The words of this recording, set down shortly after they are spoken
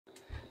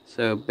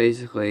So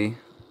basically,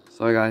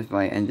 sorry guys if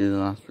I ended the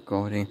last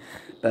recording,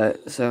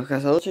 but so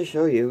guys, I'll just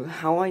show you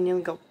how I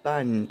nearly got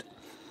banned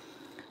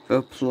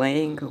for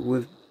playing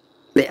with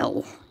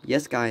Bill.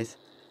 Yes guys,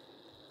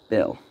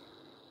 Bill.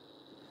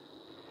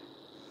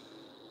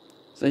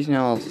 So you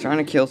know, I was trying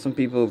to kill some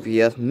people over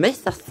here,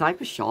 missed a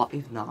sniper shot,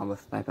 even though I'm a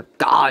sniper.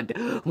 God!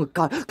 Oh my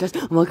god, guys,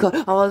 oh my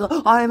god,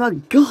 I'm a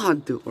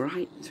god,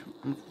 alright?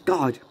 I'm a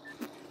god.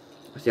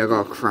 See, I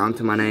got a crown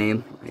to my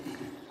name.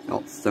 I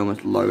got so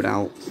much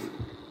loadouts.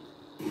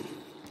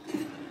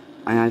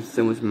 I had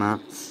so much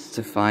maps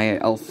to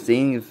fight. I was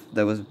seeing if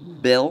there was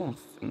Bill.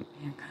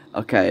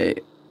 Okay,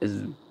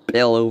 is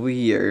Bill over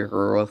here?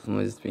 Or else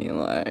was being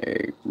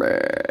like,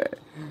 bleh.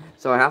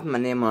 So I have my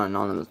name on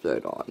anonymous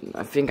mode on.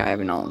 I think I have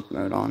anonymous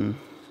mode on.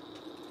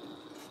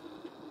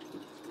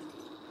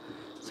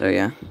 So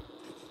yeah.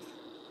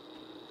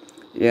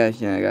 Yeah,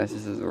 guys,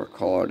 this is a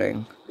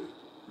recording.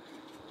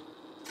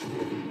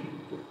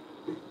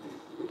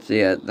 So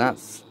yeah,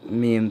 that's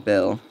me and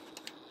Bill.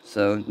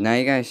 So now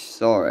you guys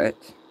saw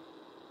it.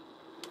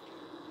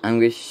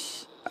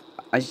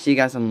 I see you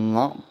guys, I'm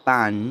not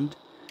banned.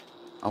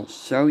 I'll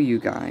show you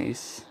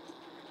guys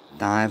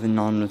that I have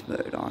anonymous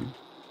mode on.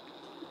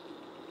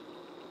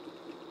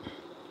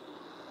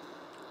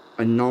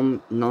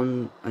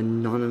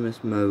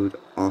 Anonymous mode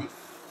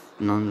off.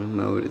 Anonymous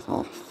mode is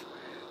off.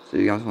 So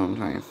you guys want to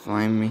try and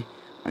find me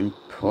and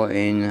put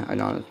in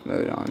anonymous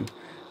mode on.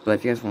 But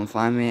if you guys want to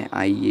find me,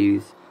 I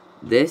use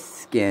this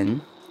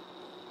skin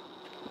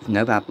with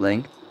no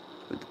babbling,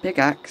 with the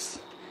pickaxe,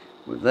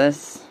 with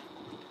this.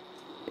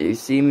 You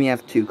see me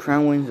have 2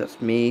 crown wins, that's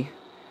me.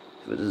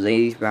 With the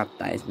ladies wrap,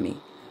 that is me.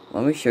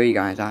 Let me show you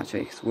guys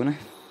actually, because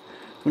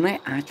when I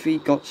actually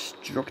got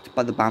struck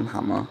by the bam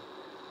hammer,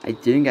 I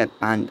didn't get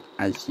banned,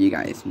 as you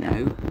guys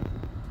know.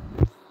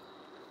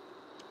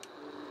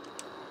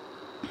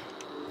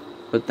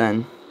 But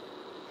then,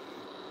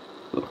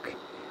 look,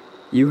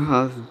 you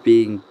have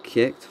been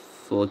kicked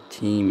for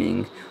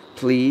teaming.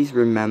 Please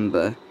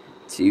remember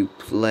to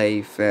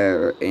play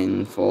fair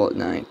in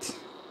Fortnite.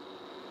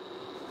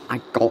 I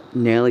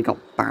nearly got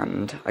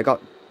banned. I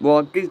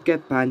did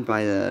get banned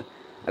by I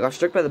got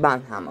struck by the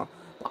ban hammer,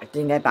 but I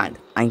didn't get banned.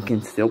 I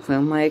can still play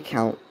on my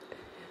account.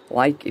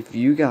 Like, if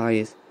you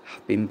guys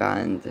have been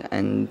banned,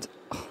 and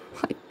oh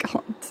my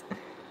god,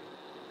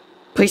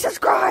 please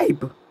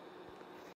subscribe!